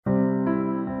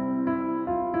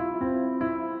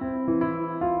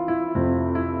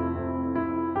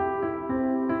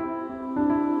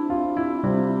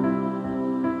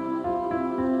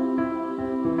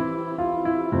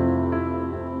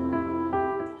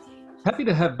Happy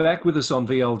to have back with us on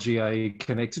VLGA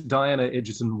Connect Diana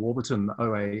Edgerton-Warburton,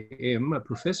 OAM, a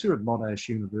professor at Monash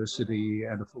University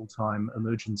and a full-time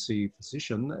emergency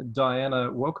physician.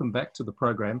 Diana, welcome back to the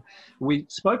program. We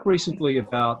spoke recently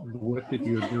about the work that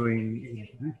you're doing in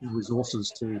producing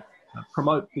resources to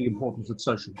promote the importance of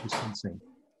social distancing.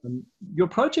 Your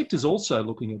project is also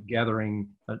looking at gathering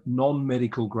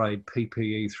non-medical grade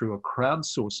PPE through a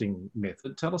crowdsourcing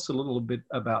method. Tell us a little bit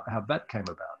about how that came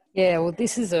about. Yeah, well,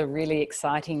 this is a really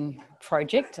exciting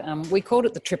project. We called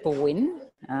it the Triple Win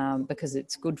because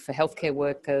it's good for healthcare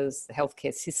workers, the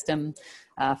healthcare system,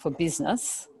 for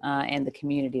business and the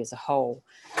community as a whole.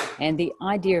 And the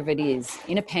idea of it is,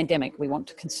 in a pandemic, we want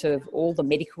to conserve all the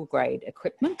medical grade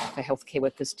equipment for healthcare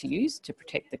workers to use to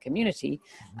protect the community,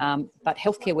 but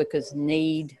healthcare workers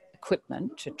need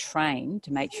equipment to train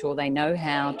to make sure they know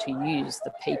how to use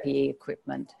the PPE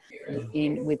equipment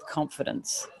with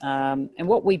confidence. And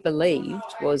what we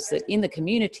believed was that in the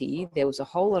community, there was a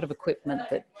whole lot of equipment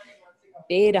that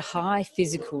bared a high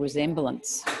physical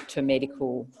resemblance to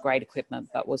medical grade equipment,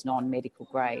 but was non-medical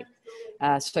grade.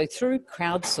 So through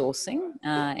crowdsourcing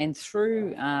and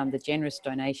through the generous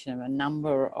donation of a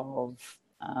number of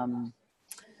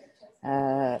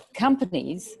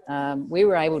companies, we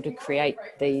were able to create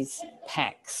these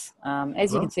packs.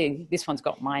 As you can see, this one's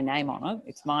got my name on it.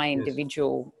 It's my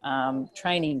individual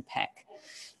training pack.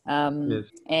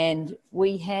 And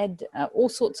we had all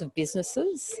sorts of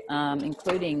businesses,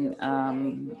 including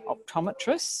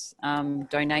optometrists,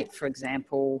 donate, for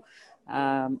example,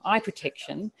 eye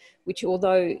protection, which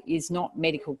although is not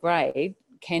medical grade,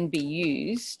 can be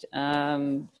used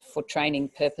for training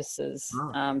purposes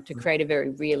to create a very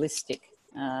realistic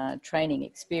training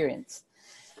experience.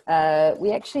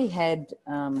 We actually had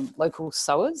local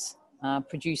sewers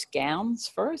produce gowns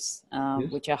for us,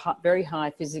 which are very high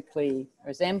physically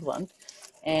resemblant,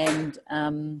 and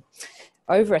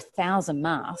over 1,000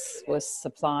 masks was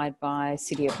supplied by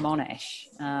City of Monash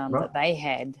that they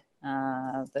had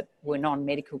that were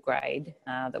non-medical grade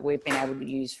that we've been able to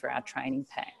use for our training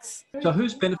packs. So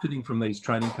who's benefiting from these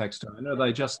training packs, Diana? Are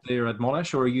they just there at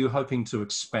Monash, or are you hoping to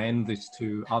expand this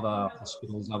to other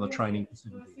hospitals, other training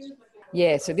facilities?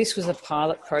 Yeah, so this was a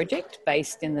pilot project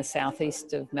based in the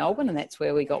southeast of Melbourne, and that's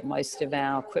where we got most of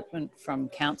our equipment from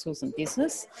councils and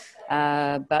business.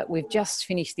 But we've just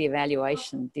finished the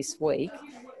evaluation this week,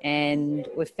 and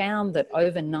we've found that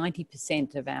over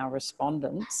 90% of our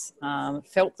respondents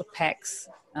felt the packs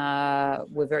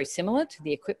were very similar to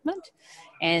the equipment,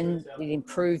 and it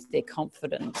improved their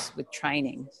confidence with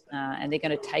training, and they're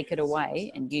going to take it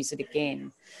away and use it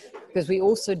again. Because we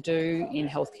also do in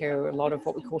healthcare a lot of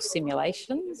what we call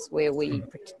simulations, where we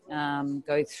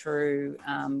go through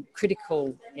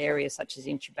critical areas such as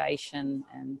intubation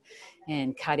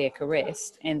and cardiac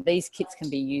arrest, and these kits can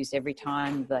be used every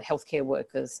time the healthcare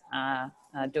workers are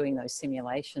doing those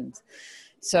simulations.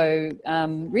 So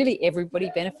really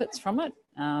everybody benefits from it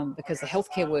because the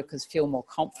healthcare workers feel more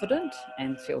confident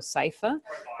and feel safer.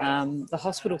 The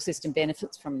hospital system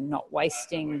benefits from not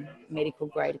wasting medical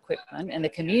grade equipment, and the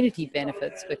community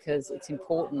benefits because it's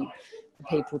important for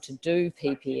people to do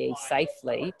PPE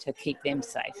safely to keep them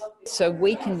safe. So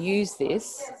we can use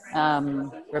this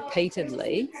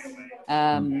repeatedly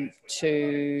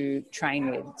to train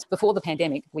with. Before the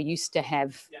pandemic, we used to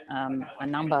have a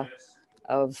number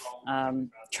of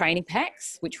training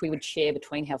packs, which we would share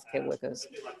between healthcare workers.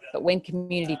 But when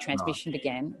community transmission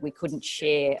began, we couldn't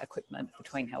share equipment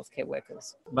between healthcare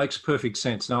workers. Makes perfect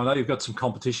sense. Now, I know you've got some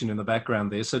competition in the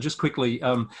background there. So just quickly,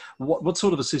 what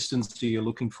sort of assistance are you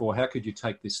looking for? How could you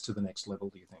take this to the next level,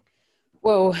 do you think?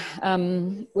 Well,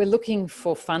 we're looking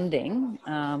for funding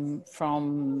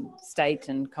from state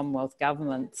and Commonwealth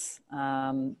governments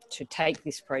to take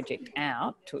this project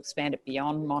out, to expand it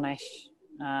beyond Monash,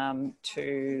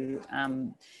 to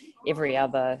every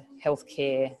other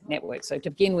healthcare network. So to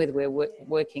begin with, we're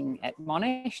working at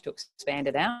Monash to expand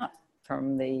it out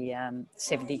from the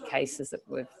 70 cases that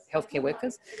were healthcare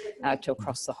workers to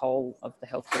across the whole of the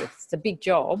healthcare. It's a big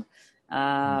job,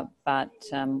 but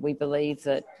we believe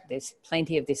that there's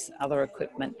plenty of this other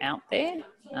equipment out there.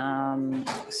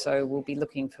 So we'll be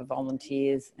looking for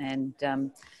volunteers, and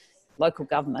local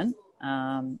government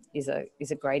is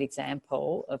a great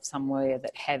example of somewhere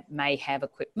that may have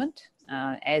equipment,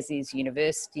 as is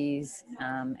universities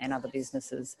and other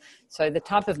businesses. So the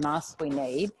type of masks we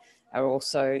need are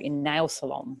also in nail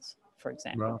salons, for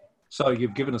example. Right. So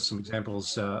you've given us some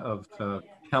examples of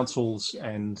councils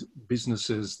and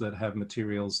businesses that have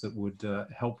materials that would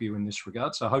help you in this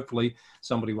regard. So hopefully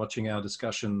somebody watching our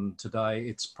discussion today,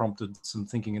 it's prompted some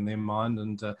thinking in their mind,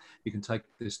 and you can take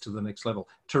this to the next level.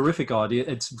 Terrific idea.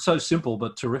 It's so simple,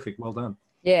 but terrific. Well done.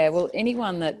 Yeah, well,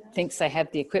 anyone that thinks they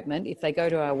have the equipment, if they go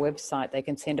to our website, they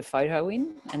can send a photo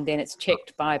in and then it's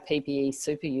checked by a PPE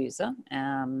super user.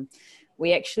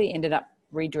 We actually ended up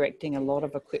redirecting a lot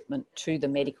of equipment to the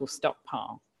medical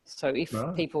stockpile. So if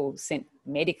people sent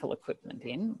medical equipment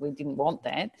in, we didn't want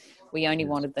that. We only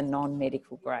wanted the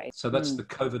non-medical grade. So that's the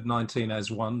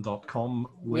COVID19as1.com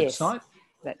website. Yes,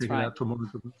 that's Check it right. out for more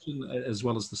information, as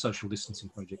well as the social distancing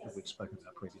project that we've spoken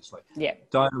about previously. Yeah.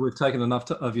 Diana, we've taken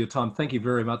enough of your time. Thank you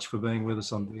very much for being with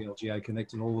us on VLGA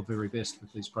Connect, and all the very best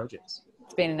with these projects.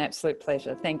 It's been an absolute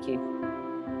pleasure. Thank you.